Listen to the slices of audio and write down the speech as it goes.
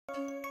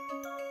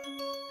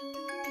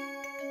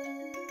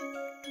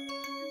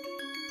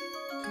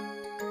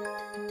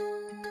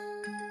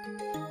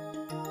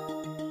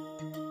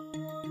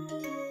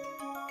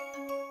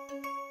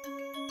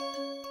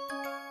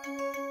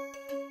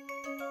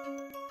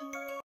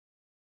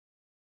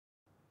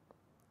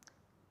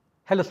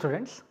Hello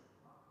students,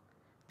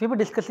 we were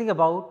discussing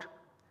about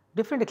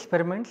different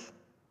experiments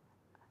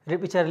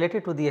which are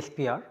related to the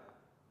SPR.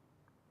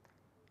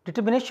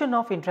 Determination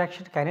of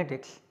interaction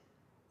kinetics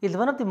is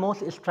one of the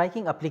most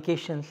striking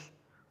applications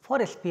for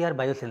SPR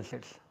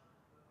biosensors.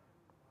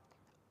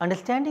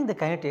 Understanding the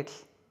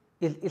kinetics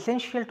is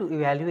essential to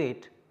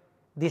evaluate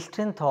the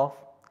strength of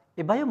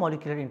a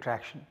biomolecular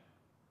interaction.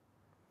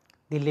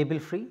 The label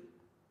free,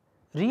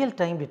 real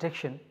time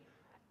detection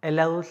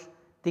allows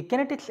the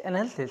kinetics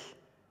analysis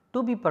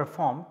to be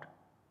performed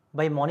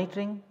by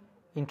monitoring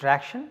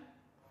interaction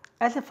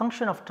as a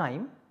function of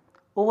time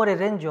over a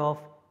range of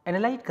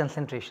analyte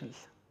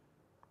concentrations.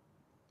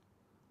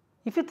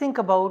 If you think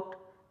about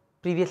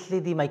previously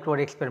the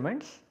microarray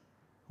experiments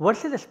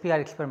versus SPR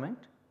experiment,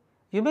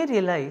 you may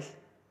realize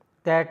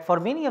that for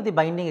many of the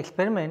binding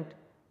experiment,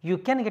 you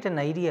can get an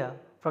idea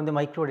from the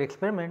microarray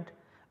experiment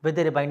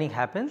whether a binding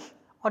happens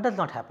or does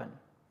not happen.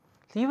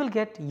 So, you will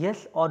get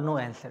yes or no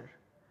answer.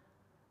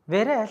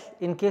 Whereas,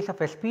 in case of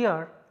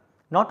SPR,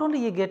 not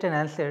only you get an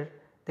answer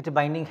that a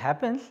binding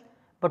happens,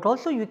 but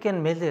also you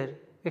can measure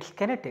its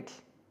kinetics.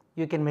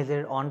 You can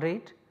measure on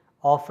rate,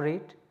 off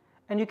rate,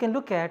 and you can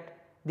look at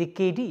the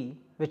KD,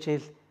 which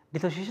is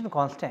dissociation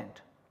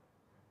constant.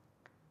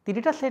 The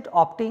data set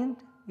obtained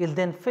is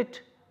then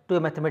fit to a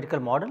mathematical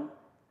model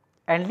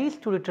and leads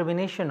to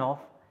determination of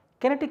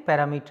kinetic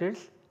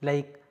parameters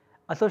like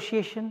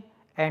association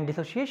and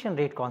dissociation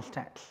rate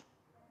constants.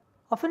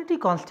 Affinity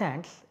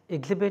constants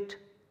exhibit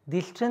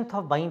the strength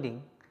of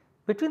binding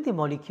between the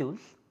molecules,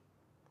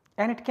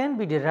 and it can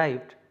be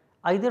derived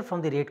either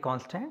from the rate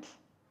constants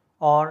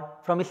or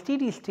from a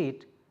steady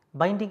state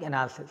binding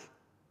analysis.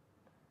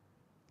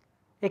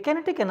 A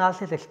kinetic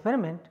analysis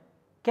experiment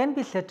can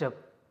be set up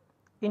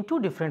in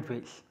two different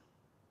ways.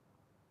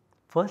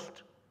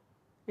 First,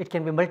 it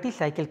can be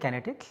multi-cycle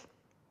kinetics,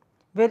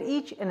 where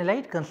each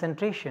analyte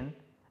concentration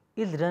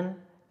is run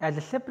as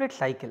a separate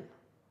cycle,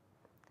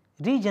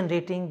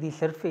 regenerating the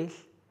surface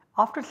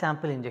after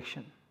sample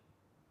injection.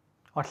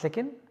 Or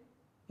second,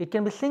 it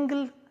can be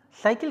single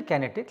cycle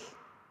kinetics,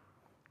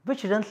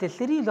 which runs a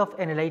series of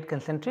analyte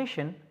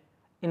concentration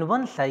in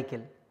one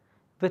cycle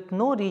with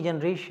no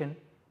regeneration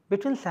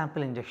between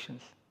sample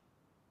injections.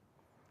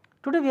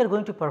 Today, we are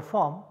going to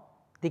perform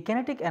the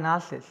kinetic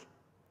analysis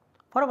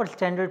for our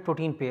standard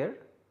protein pair,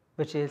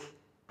 which is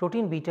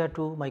protein beta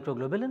 2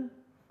 microglobulin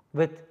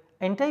with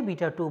anti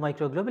beta 2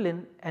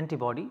 microglobulin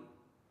antibody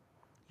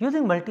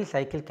using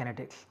multi-cycle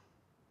kinetics.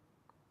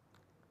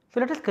 So,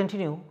 let us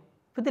continue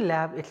with the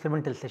lab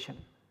experimental session.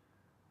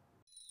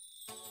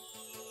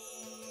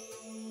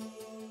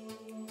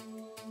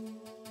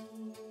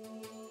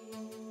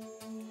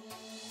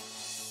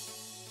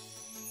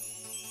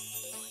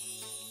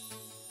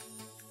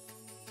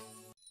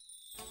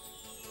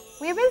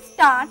 We will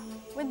start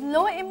with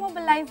low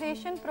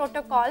immobilization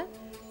protocol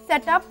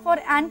set up for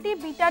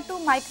anti-beta 2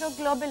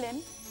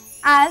 microglobulin,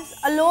 as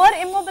a lower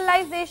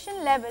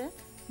immobilization level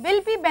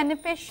will be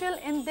beneficial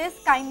in this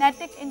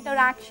kinetic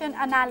interaction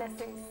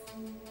analysis.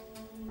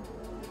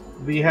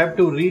 We have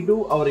to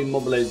redo our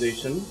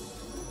immobilization.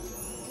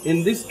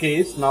 In this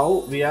case,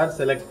 now we are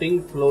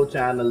selecting flow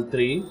channel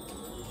 3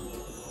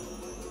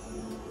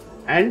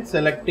 and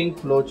selecting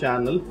flow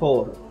channel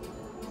 4.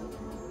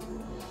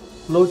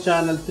 Flow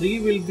channel 3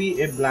 will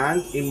be a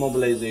blank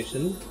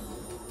immobilization,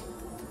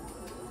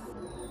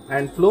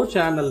 and flow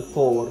channel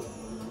 4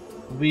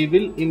 we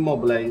will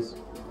immobilize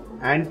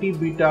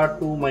anti-beta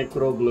 2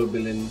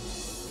 microglobulin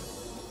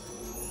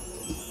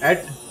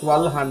at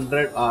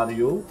 1200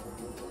 RU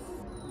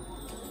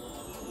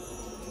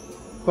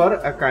for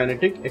a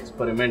kinetic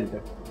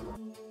experiment.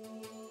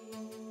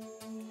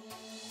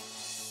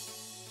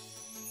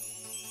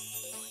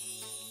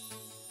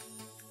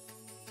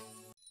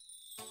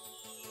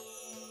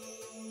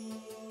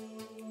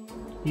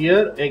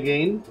 Here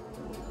again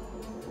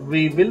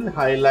we will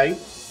highlight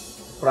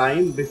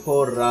prime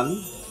before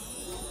run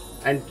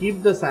and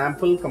keep the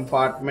sample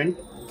compartment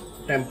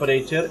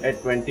temperature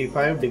at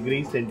 25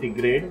 degrees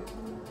centigrade,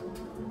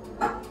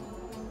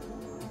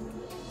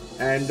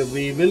 and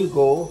we will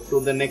go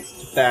to the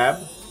next tab.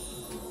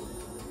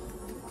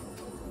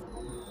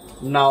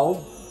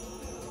 Now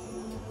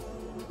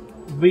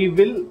we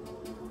will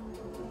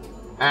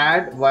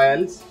add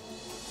vials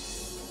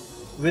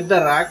with the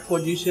rack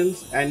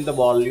positions and the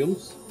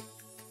volumes.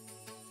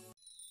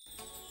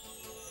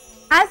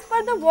 As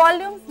per the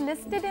volumes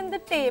listed in the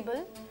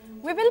table,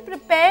 we will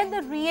prepare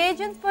the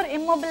reagents for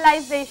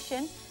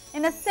immobilization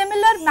in a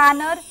similar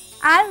manner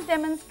as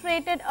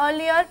demonstrated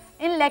earlier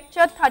in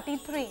lecture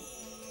 33.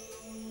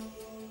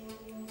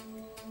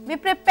 We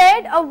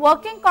prepared a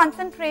working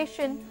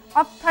concentration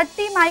of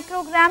 30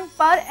 microgram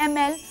per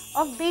ml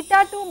of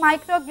beta 2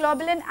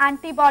 microglobulin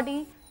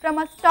antibody from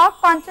a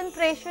stock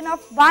concentration of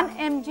 1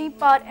 mg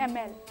per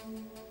ml.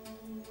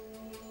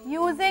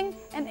 Using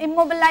an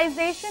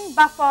immobilization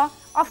buffer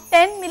of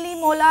 10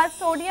 millimolar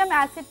sodium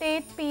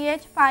acetate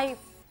pH 5.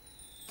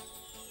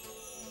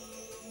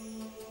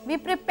 We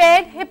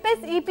prepared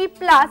HIPIS EP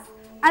Plus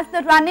as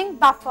the running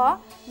buffer,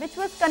 which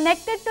was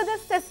connected to the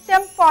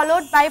system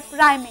followed by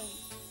priming.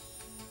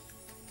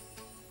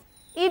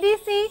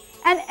 EDC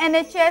and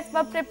NHS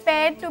were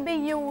prepared to be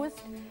used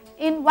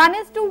in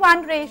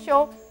 1:1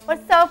 ratio for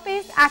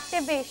surface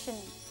activation.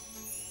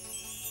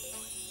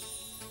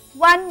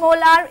 1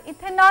 molar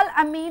ethanol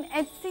amine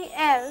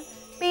HCl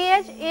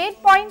pH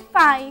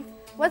 8.5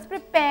 was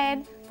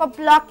prepared for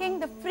blocking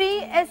the free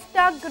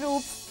ester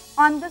groups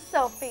on the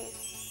surface.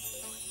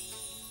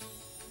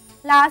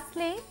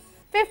 Lastly,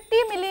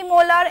 50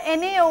 millimolar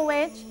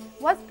NaOH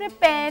was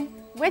prepared,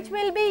 which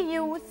will be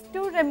used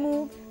to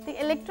remove the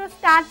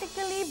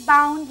electrostatically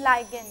bound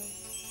ligand.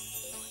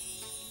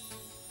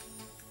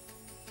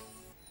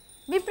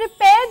 We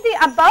prepared the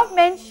above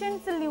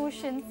mentioned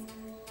solutions,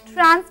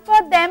 transfer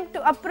them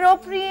to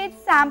appropriate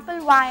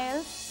sample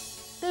vials,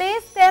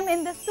 place them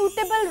in the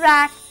suitable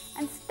rack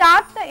and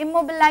start the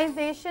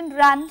immobilization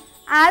run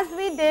as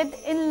we did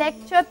in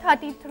lecture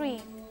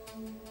 33.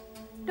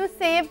 To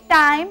save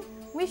time,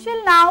 we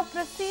shall now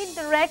proceed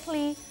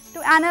directly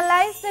to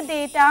analyze the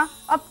data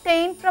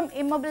obtained from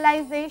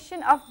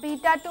immobilization of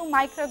beta-2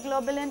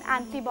 microglobulin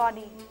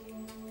antibody.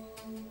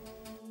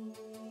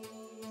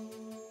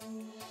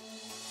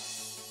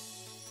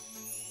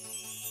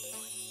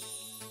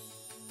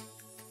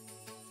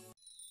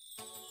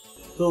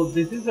 So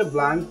this is a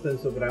blank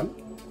sensogram.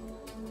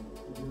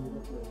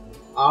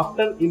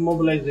 After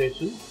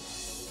immobilization,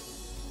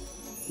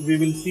 we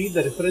will see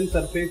the reference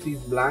surface is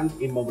blank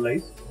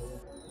immobilized.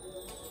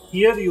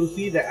 Here you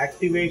see the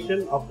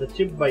activation of the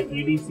chip by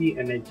EDC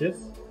NHS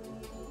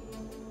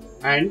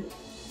and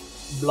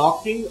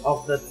blocking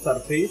of the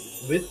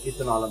surface with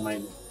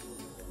ethanolamine.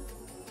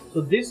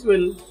 So this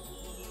will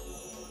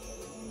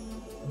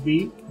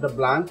be the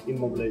blank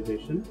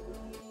immobilization.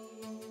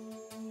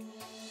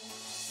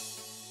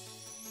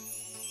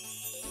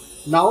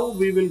 Now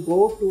we will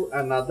go to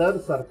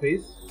another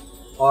surface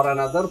or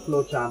another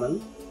flow channel.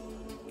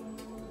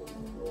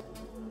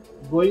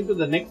 Going to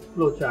the next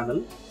flow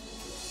channel,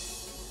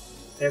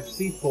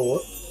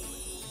 FC4,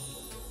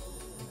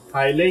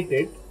 highlight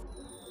it.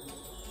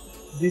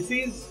 This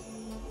is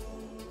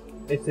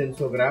a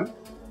sensogram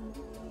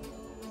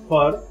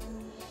for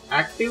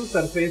active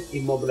surface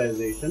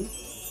immobilization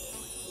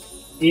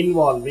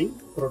involving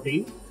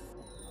protein.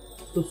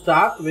 To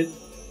start with,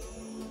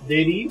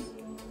 there is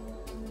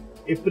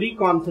a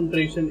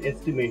pre-concentration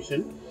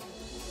estimation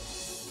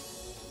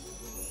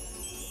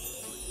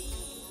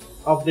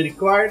of the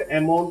required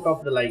amount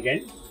of the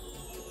ligand,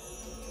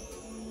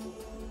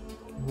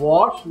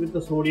 wash with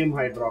the sodium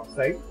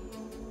hydroxide,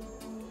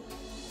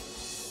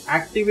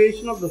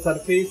 activation of the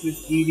surface with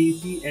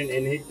EDC and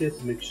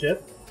NHS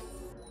mixture,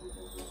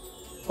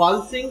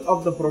 pulsing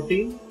of the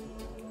protein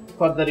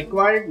for the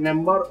required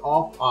number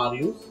of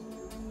RUs,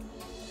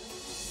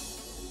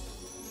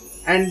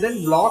 and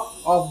then block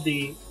of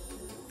the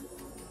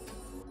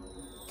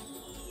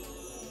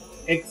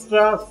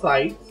extra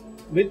sites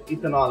with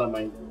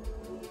ethanolamine.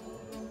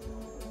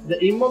 The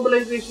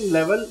immobilization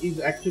level is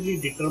actually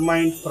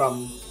determined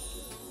from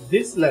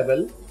this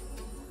level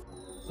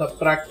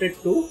subtracted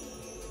to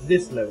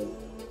this level.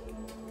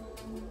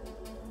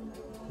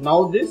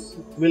 Now this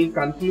will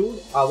conclude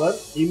our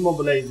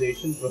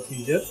immobilization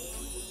procedure.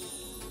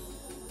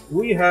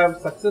 We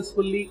have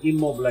successfully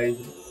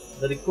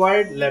immobilized the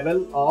required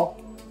level of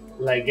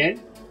ligand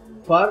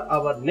for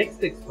our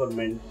next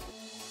experiment.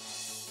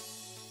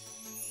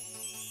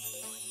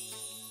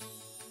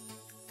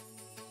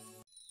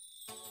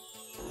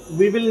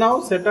 We will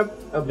now set up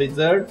a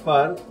wizard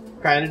for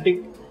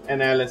kinetic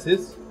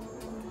analysis.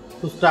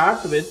 To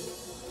start with,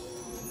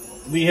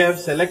 we have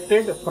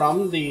selected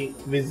from the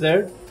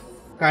wizard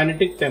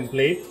kinetic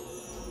template,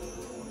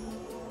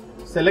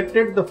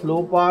 selected the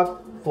flow path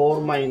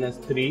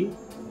 4-3,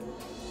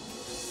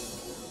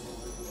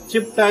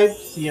 chip type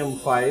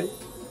CM5,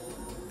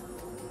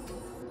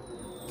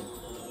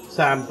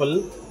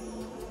 sample,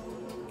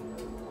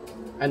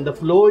 and the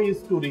flow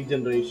is to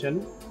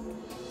regeneration.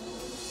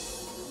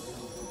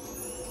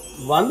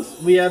 Once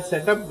we are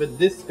set up with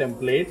this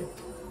template,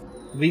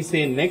 we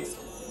say next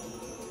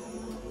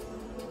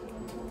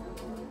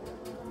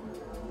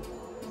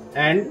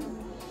and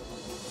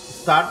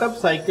startup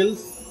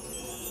cycles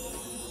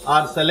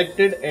are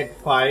selected at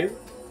 5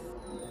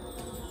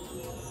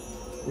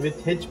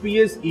 with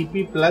HPS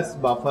EP plus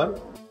buffer.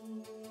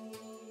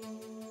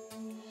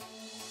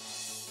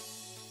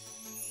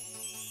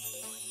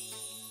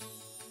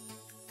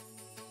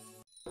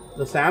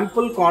 The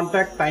sample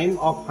contact time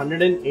of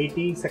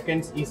 180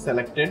 seconds is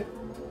selected.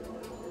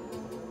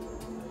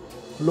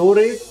 Flow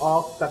rate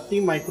of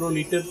 30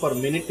 microliter per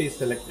minute is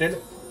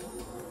selected.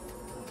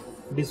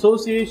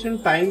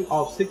 Dissociation time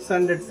of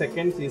 600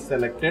 seconds is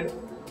selected.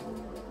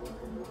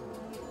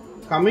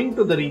 Coming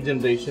to the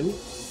regeneration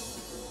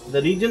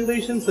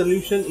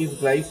solution is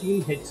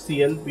glycine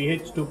HCl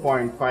pH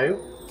 2.5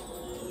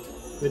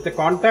 with a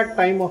contact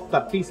time of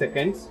 30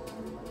 seconds,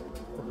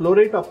 flow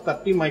rate of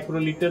 30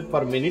 microliter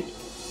per minute,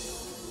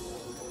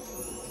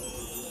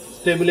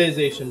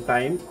 stabilization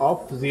time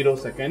of 0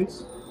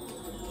 seconds.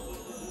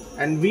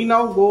 And we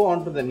now go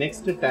on to the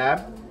next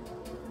tab.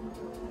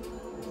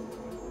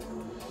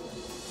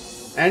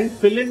 and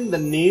fill in the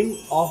name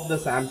of the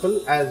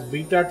sample as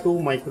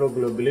beta-2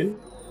 microglobulin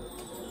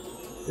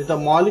with a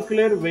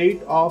molecular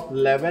weight of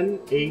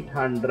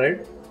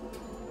 11,800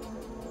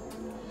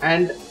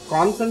 and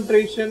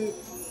concentration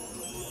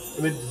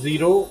with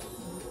 0,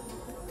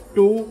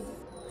 2,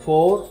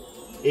 4,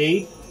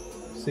 8,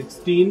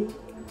 16,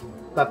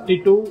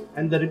 32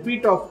 and the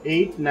repeat of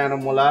 8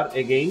 nanomolar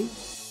again.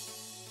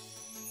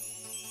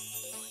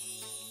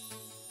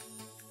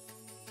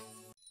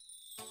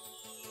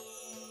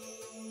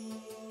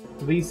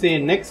 We say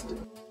next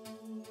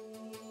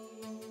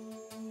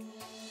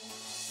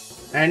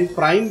and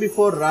prime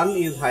before run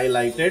is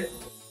highlighted.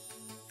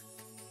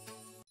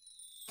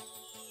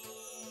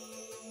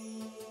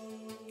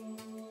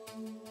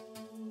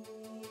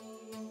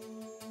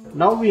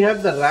 Now we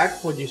have the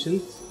rack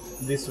positions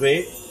this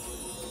way.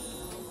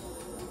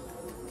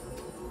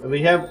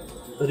 We have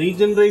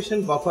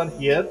regeneration buffer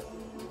here,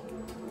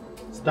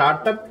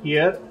 startup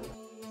here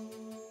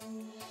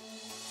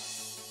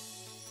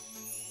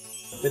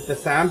with the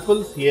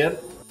samples here.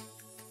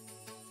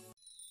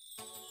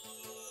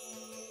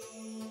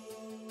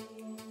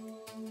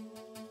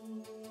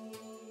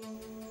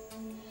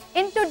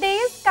 In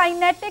today's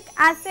kinetic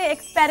assay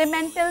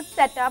experimental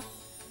setup,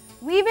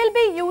 we will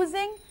be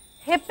using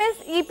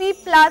HIPIS EP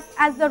Plus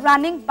as the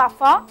running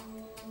buffer.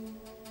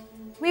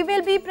 We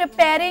will be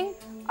preparing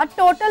a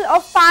total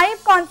of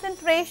 5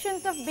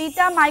 concentrations of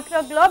beta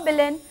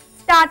microglobulin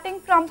starting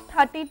from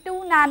 32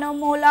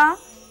 nanomolar,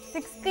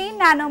 16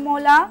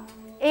 nanomolar,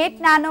 8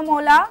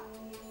 nanomolar,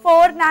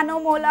 4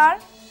 nanomolar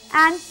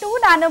and 2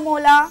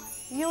 nanomolar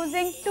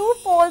using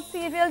 2-fold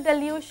serial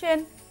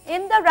dilution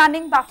in the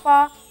running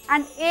buffer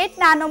and 8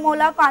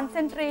 nanomolar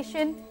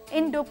concentration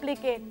in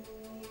duplicate.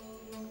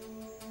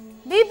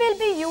 We will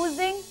be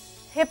using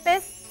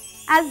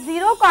HIPIS as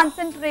zero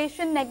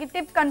concentration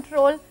negative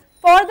control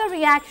for the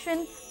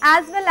reaction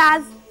as well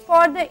as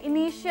for the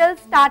initial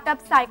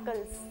startup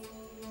cycles.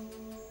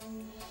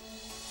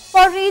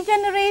 For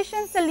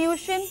regeneration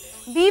solution,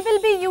 we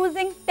will be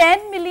using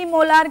 10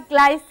 millimolar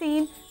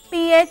glycine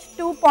pH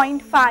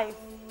 2.5.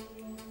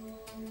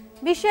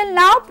 We shall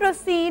now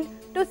proceed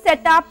to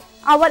set up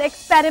our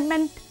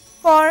experiment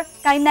for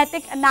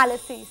kinetic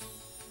analysis.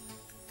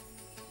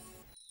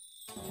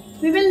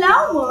 We will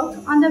now work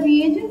on the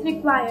reagents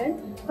required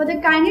for the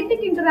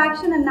kinetic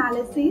interaction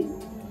analysis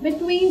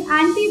between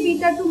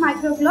anti-beta-2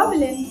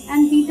 microglobulin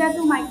and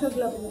beta-2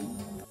 microglobulin.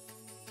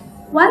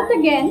 Once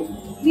again,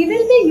 we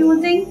will be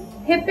using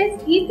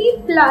HIPIS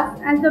EP Plus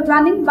as the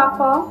running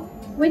buffer,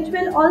 which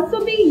will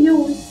also be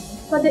used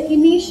for the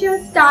initial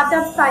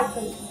startup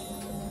cycle.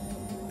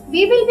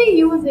 We will be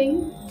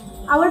using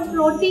our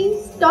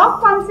protein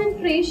stock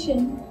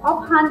concentration of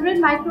 100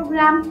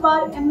 microgram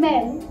per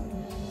ml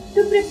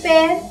to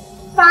prepare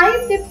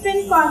 5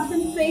 different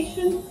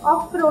concentrations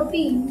of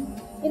protein,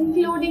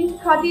 including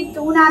 32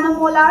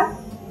 nanomolar,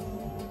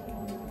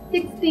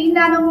 16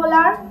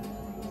 nanomolar,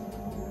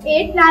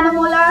 8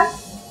 nanomolar,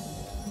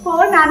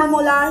 4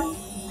 nanomolar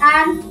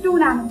and 2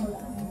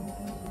 nanomolar.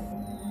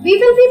 We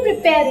will be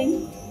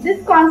preparing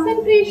this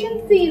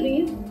concentration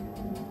series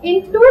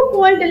in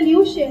 2-fold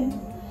dilution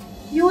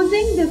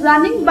using the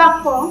running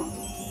buffer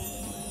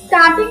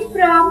starting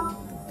from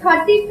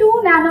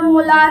 32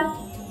 nanomolar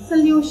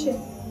solution,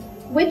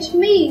 which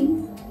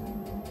means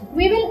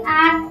we will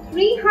add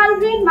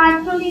 300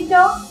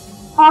 microliter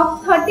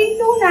of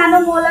 32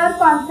 nanomolar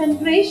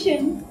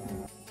concentration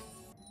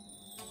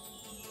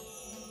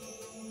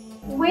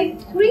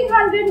with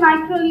 300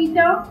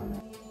 microliter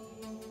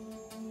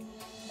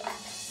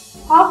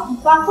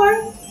of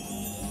buffer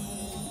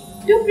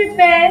to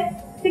prepare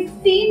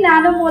 16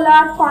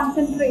 nanomolar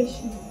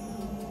concentration.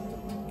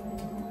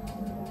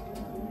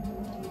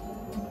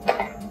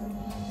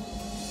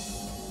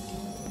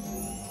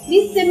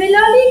 We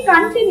similarly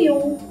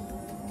continue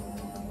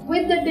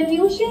with the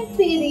dilution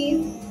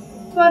series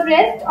for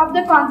rest of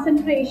the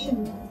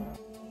concentration.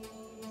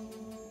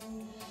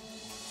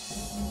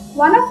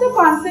 One of the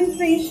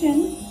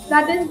concentration,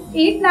 that is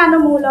 8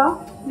 nanomolar,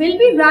 will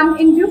be run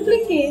in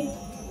duplicate,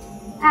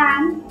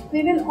 and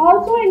we will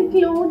also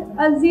include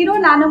a 0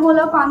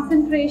 nanomolar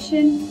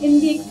concentration in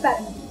the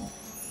experiment.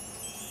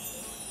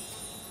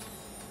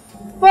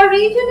 For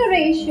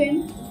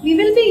regeneration, we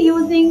will be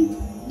using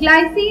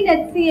glycine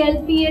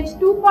HCl pH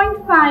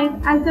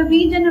 2.5 as the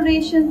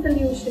regeneration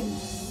solution.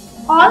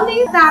 All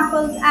these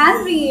samples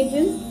and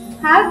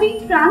reagents have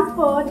been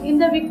transferred in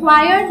the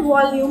required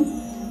volumes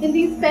in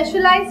these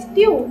specialized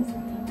tubes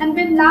and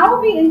will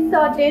now be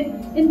inserted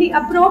in the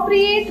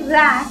appropriate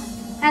rack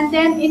and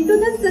then into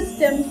the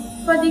system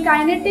for the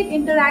kinetic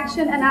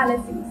interaction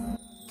analysis.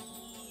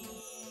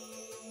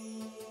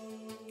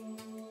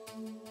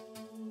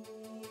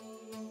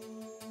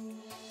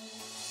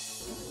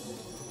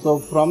 So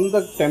from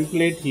the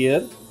template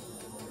here,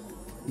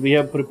 we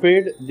have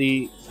prepared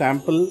the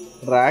sample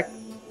rack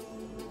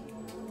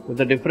with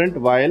the different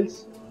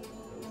vials.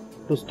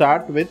 To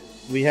start with,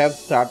 we have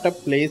startup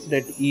placed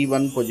at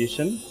E1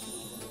 position,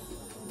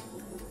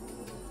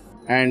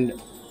 and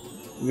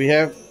we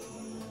have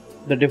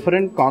the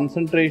different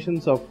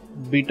concentrations of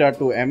beta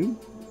to M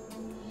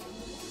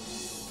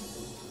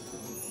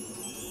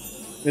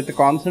with a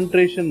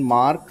concentration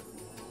mark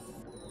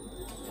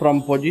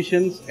from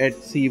positions at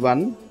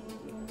C1,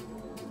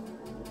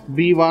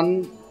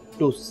 B1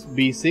 to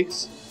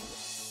B6,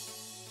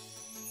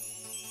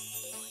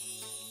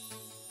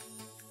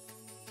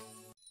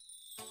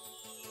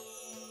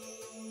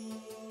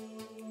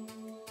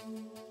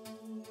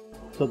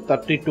 so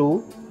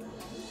 32,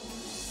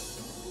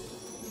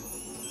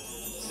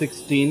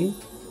 16,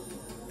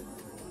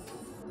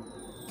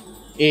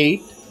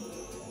 8,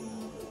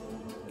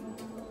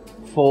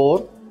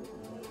 4,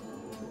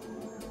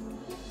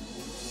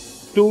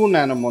 2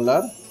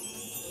 nanomolar,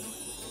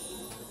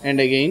 and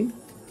again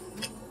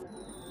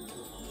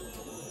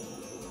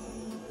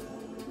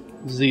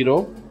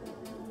 0.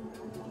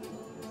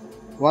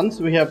 Once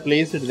we have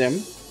placed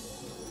them,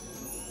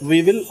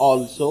 we will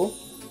also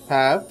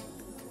have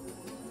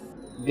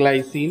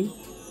glycine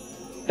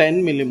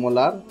 10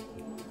 millimolar,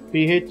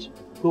 pH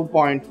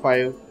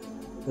 2.5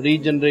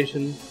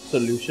 regeneration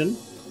solution.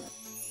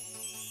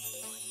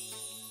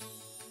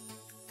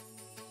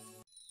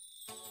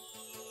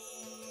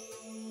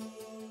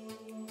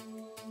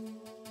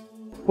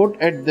 Put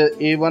at the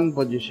A1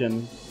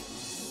 position.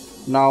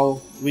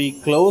 Now we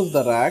close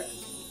the rack.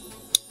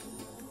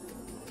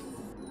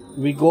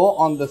 We go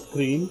on the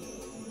screen,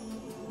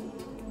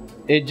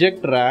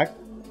 eject rack,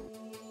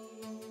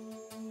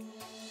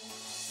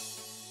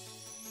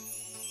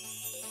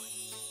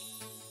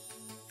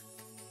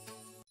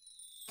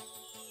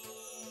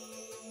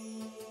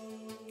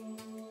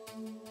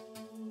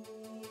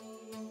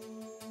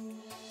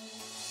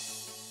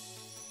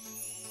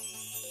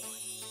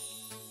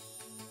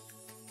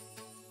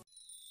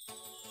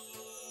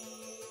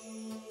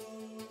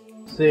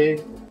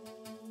 say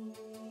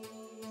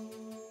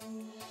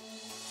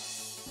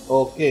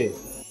OK.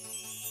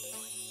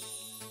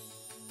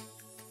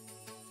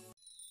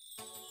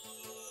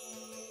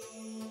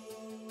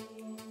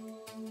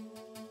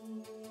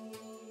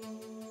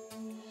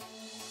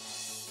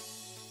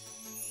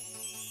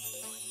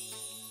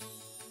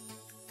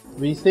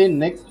 We say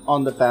next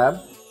on the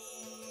tab.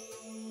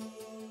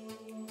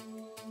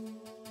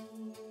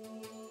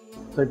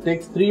 So it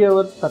takes 3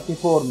 hours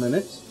 34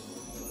 minutes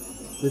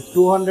with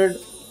 200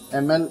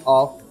 ml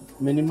of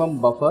minimum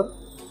buffer,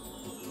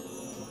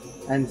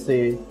 and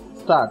say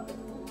start.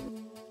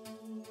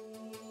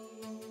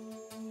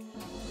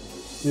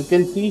 You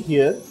can see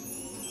here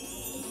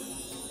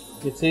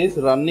it says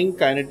running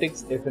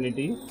kinetics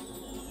affinity.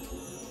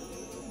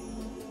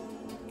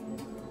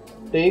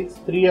 Takes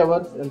 3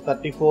 hours and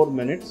 34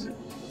 minutes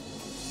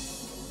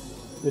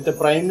with a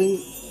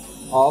priming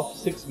of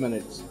 6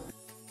 minutes.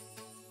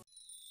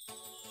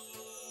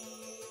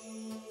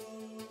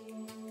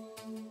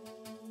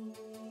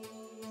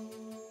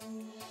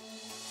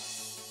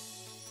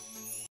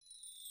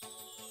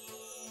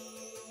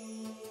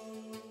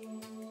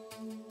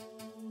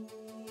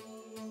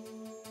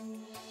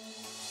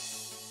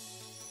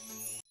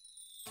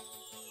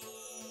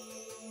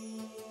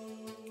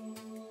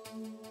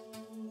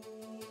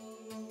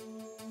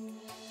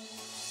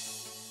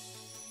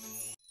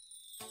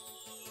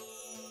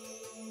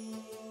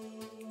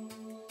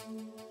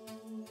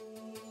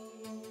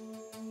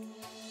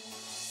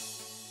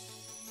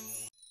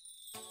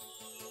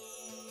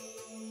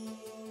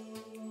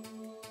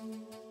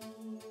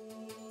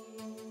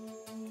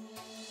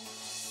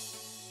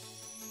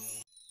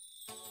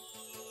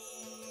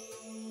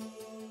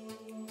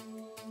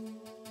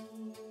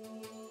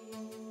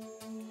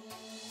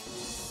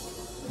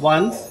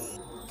 Once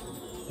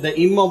the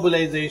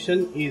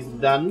immobilization is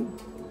done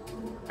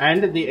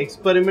and the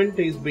experiment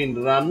is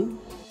been run,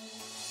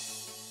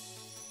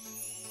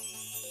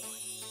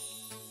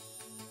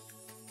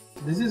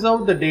 this is how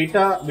the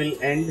data will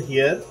end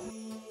here,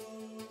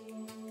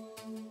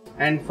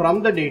 and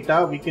from the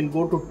data we can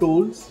go to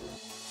tools,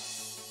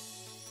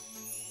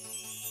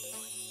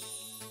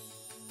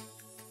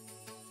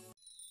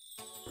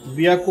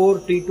 ViaCore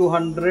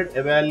T200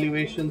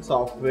 evaluation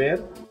software,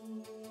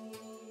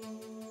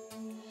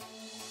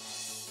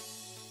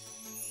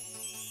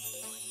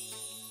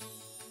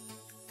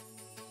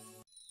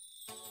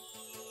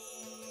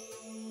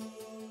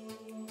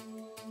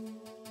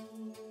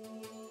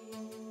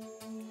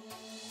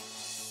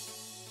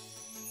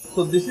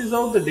 so this is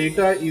how the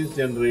data is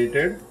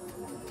generated.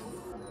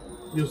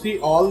 You see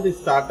all the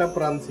startup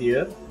runs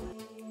here,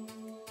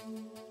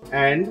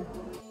 and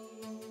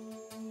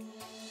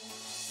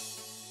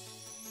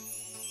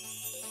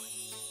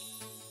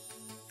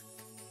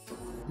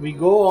we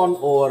go on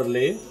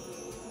overlay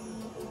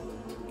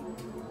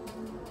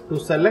to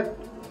select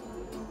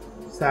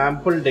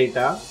sample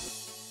data.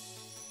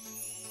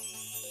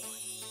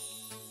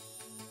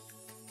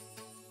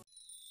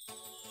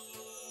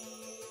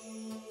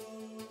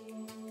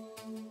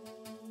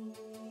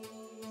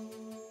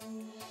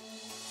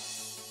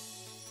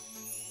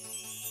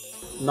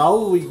 Now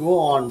we go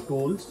on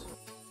tools,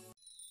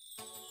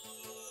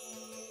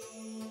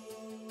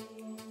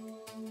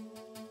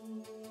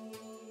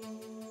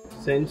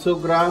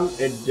 sensogram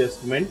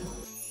adjustment,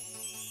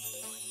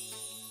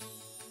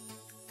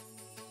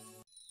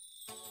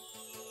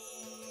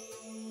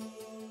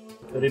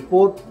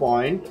 report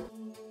point,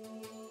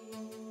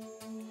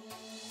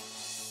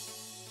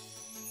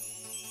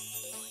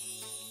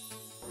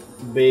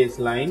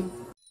 baseline,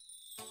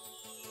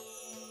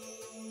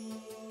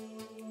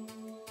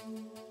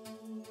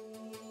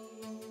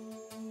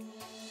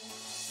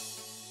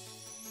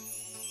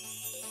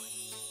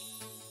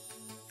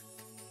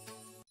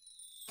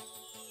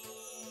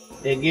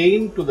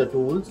 again to the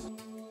tools,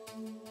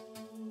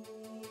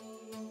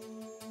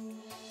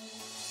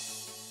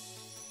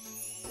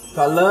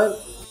 color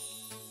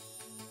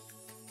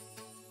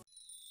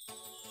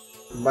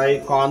by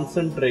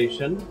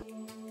concentration,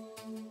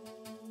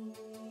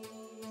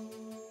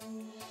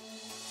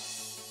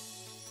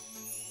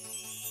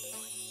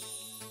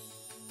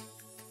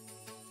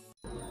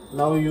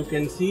 now you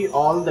can see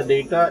all the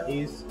data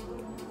is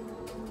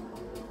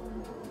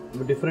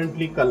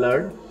differently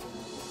colored.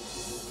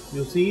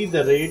 You see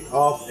the rate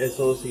of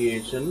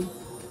association,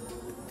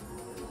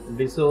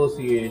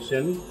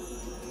 dissociation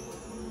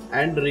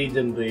and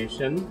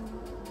regeneration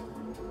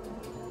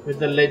with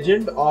the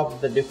legend of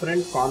the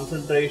different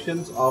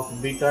concentrations of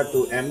beta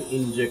to M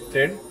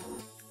injected.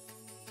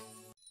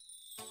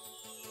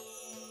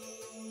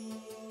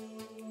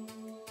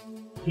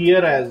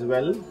 Here as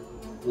well,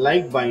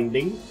 like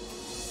binding,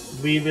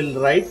 we will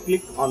right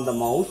click on the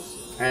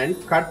mouse and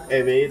cut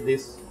away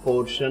this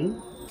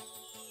portion.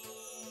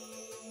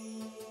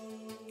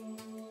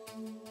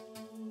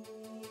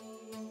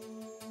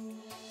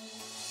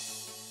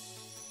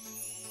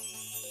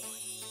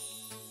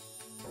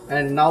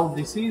 And now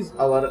this is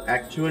our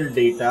actual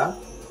data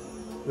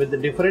with the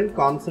different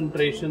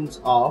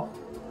concentrations of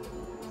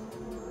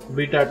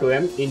beta to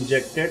M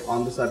injected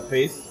on the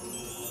surface.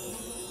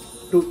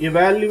 To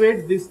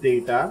evaluate this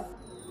data,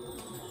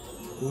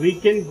 we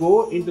can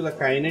go into the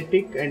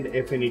kinetic and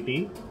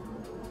affinity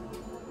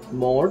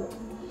mode,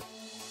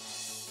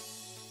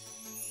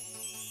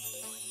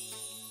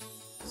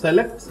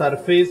 select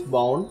surface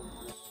bound,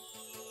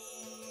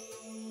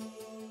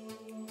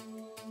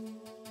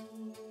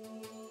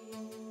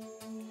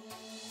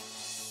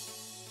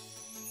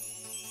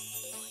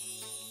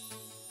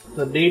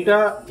 the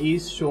data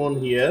is shown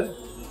here.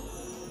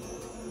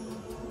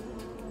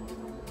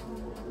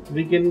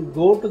 We can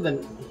go to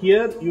the,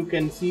 here you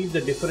can see the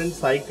different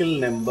cycle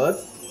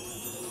numbers,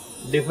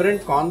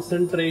 different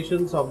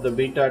concentrations of the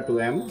beta to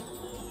M.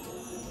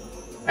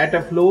 At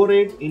a flow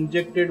rate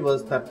injected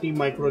was 30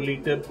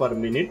 microliter per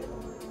minute,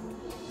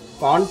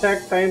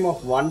 contact time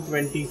of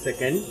 120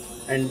 seconds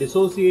and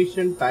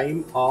dissociation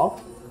time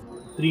of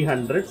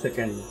 300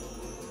 seconds.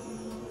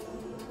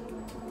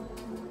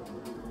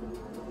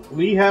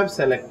 We have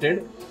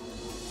selected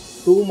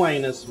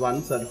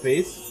 2-1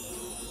 surface.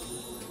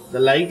 The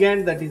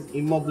ligand that is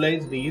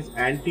immobilized is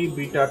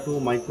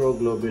anti-beta-2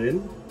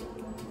 microglobulin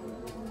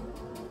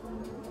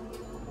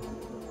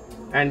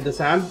and the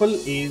sample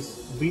is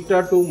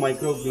beta-2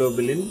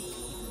 microglobulin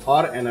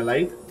or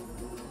analyte.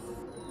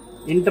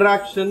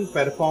 Interaction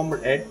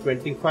performed at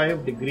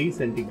 25 degrees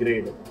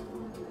centigrade.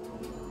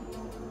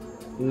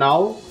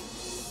 Now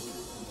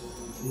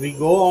we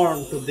go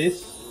on to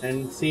this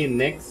and see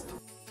next.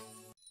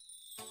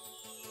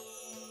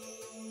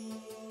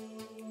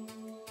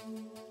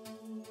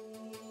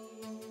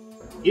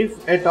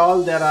 If at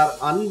all there are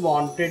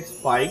unwanted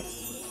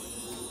spikes,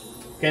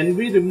 can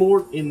be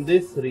removed in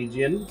this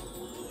region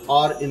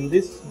or in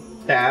this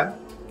tab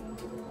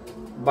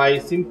by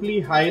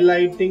simply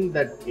highlighting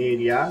that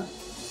area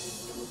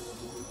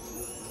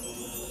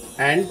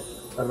and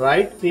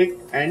right click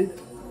and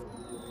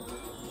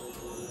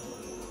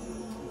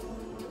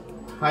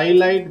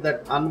highlight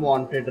that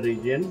unwanted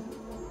region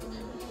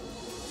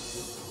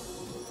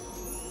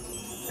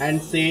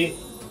and say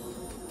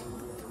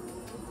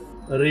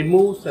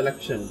remove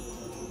selection.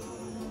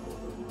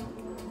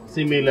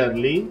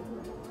 Similarly,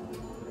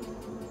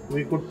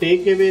 we could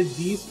take away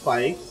these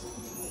spikes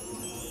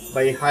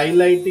by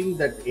highlighting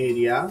that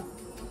area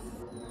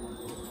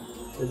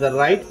with the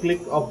right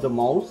click of the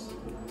mouse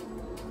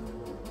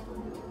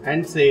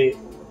and say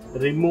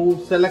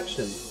remove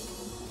selection.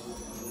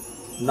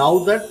 Now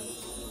that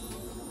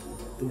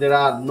there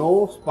are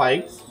no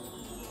spikes,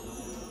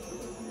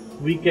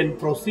 we can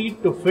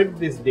proceed to fit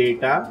this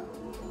data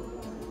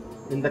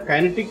in the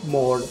kinetic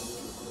mode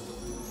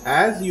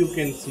as you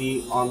can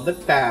see on the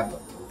tab.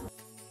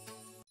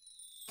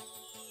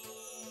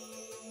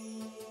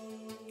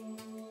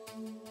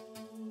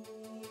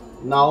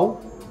 Now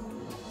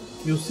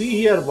you see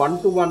here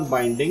 1-to-1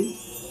 binding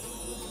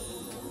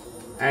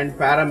and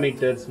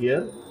parameters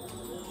here,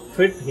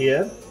 fit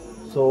here,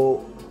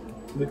 so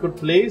we could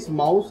place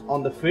mouse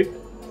on the fit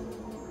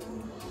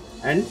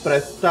and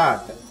press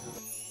start.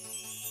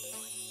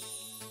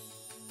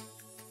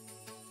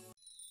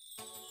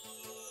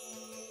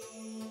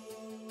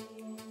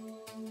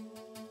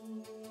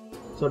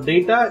 So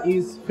data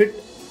is fit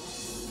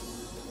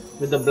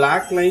with the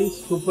black lines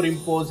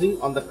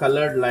superimposing on the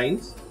colored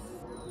lines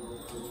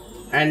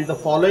and the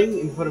following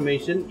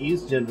information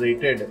is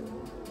generated.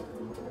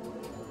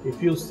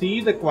 If you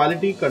see the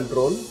quality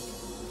control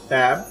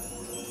tab,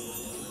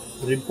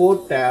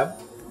 report tab,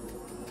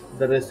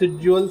 the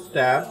residuals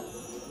tab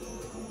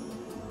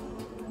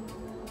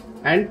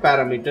and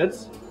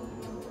parameters.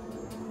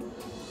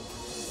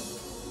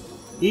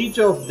 Each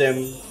of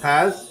them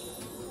has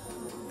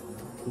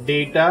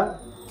data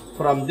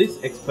from this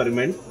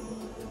experiment.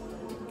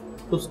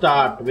 To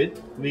start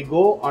with, we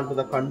go onto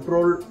the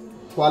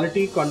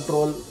quality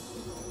control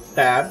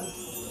tab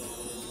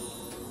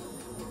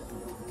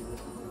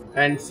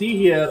and see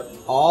here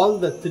all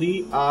the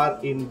three are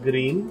in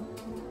green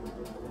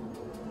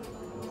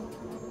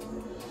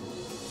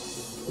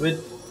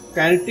with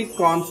kinetic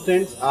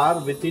constants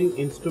are within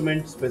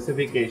instrument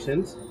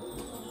specifications,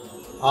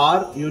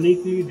 are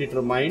uniquely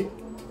determined,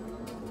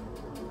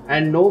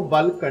 and no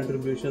bulk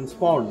contributions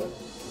found.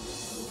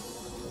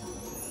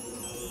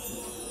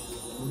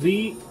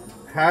 We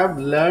have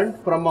learned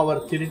from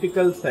our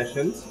theoretical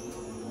sessions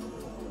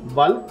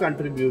bulk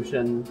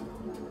contribution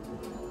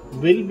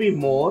will be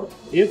more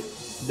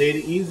if there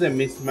is a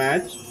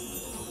mismatch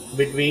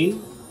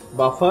between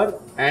buffer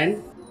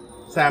and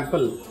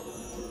sample.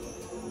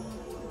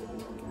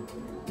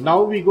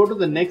 Now we go to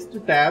the next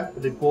tab,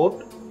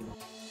 report.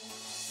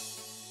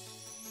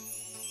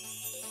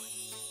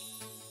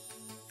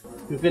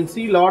 You can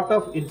see lot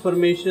of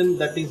information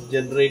that is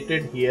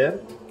generated here.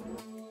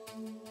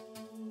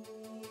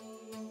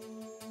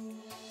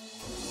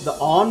 The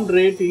on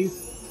rate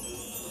is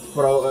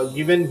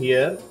given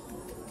here.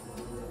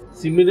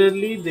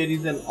 Similarly, there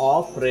is an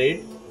off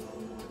rate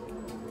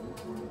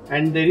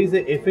and there is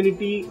a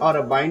affinity or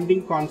a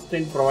binding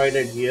constant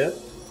provided here.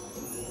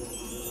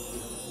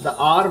 The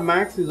R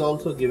max is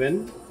also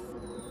given.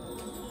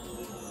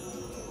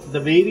 The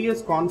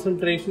various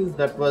concentrations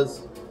that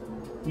was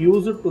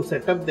used to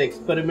set up the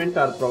experiment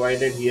are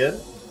provided here.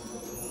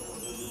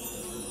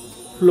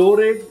 Flow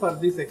rate for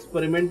this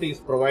experiment is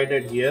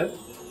provided here.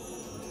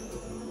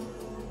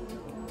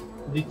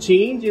 The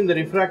change in the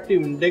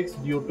refractive index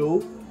due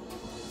to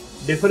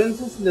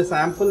differences in the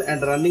sample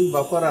and running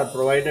buffer are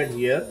provided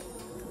here,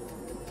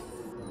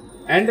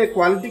 and a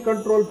quality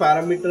control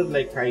parameter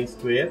like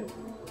chi-square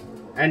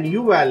and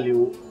U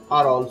value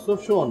are also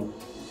shown.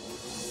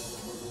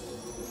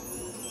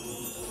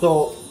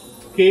 So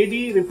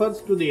Kd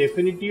refers to the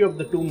affinity of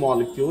the two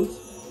molecules,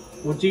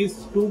 which is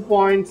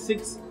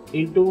 2.6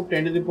 into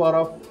 10 to the power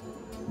of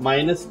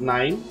minus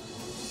 9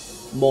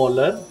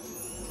 molar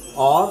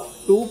or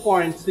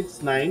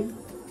 2.69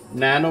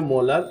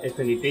 nanomolar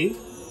affinity.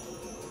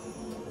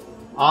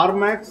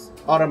 Rmax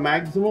or a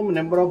maximum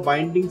number of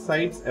binding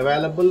sites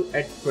available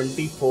at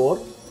 24.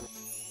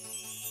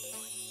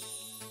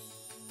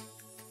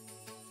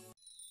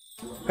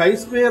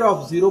 Chi-square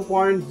of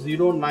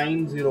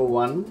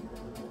 0.0901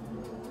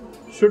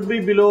 should be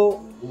below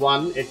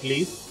 1 at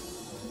least.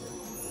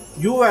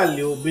 U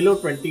value below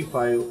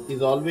 25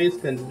 is always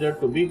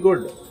considered to be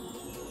good.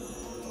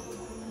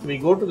 We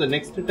go to the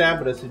next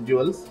tab,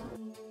 residuals.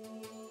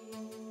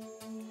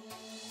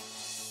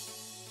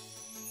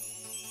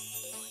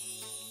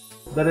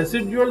 The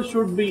residual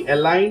should be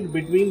aligned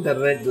between the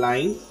red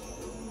lines,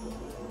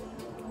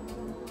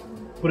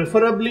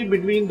 preferably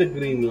between the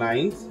green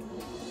lines.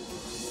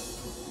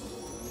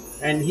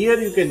 And here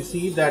you can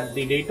see that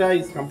the data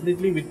is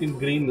completely within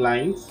green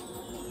lines,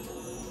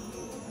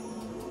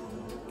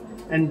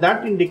 and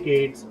that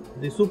indicates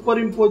the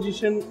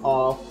superimposition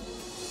of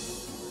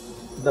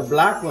the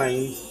black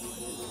lines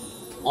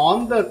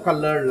on the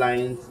colored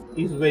lines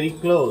is very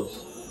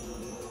close.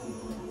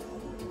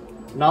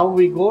 Now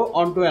we go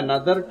on to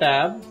another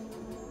tab,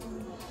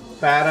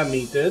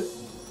 parameters,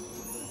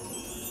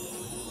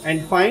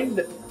 and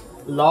find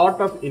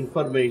lot of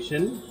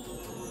information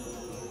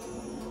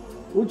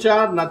which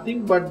are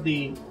nothing but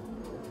the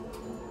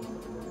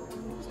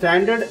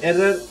standard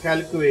error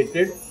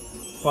calculated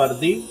for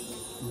the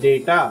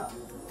data.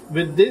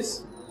 With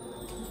this,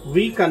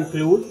 we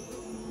conclude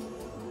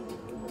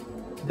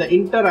the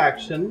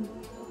interaction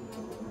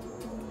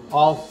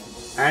of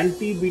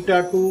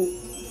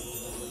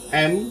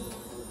anti-beta-2M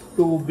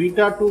to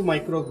beta-2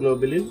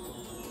 microglobulin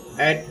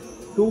at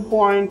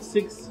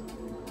 2.6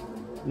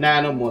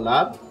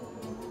 nanomolar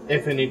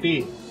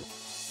affinity.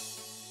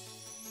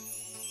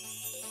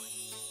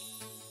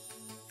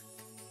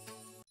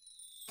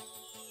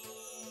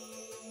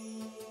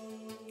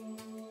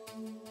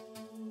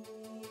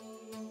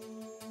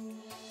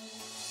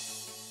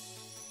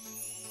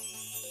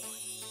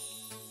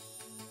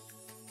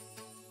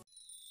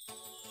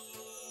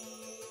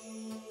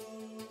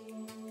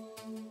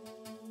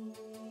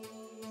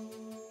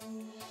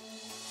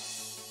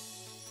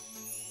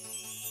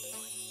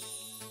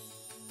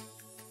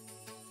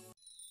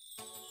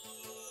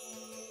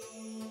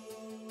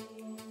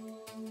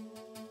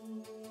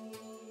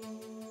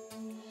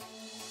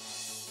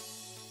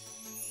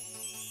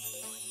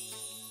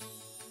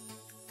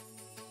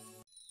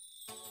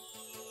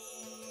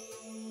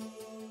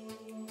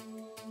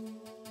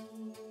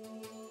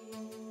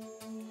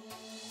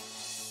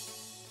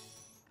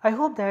 I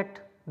hope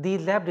that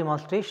these lab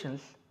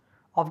demonstrations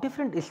of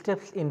different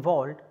steps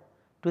involved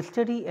to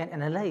study and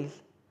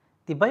analyze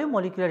the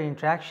biomolecular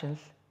interactions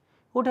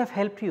would have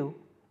helped you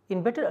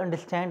in better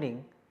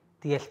understanding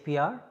the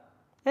SPR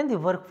and the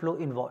workflow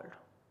involved.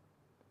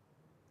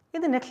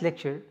 In the next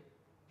lecture,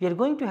 we are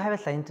going to have a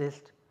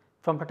scientist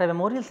from Tata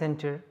Memorial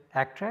Center,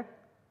 ACTRAC,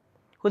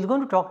 who is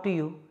going to talk to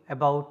you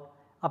about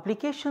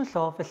applications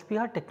of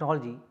SPR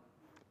technology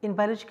in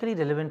biologically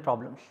relevant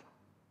problems.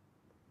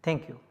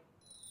 Thank you.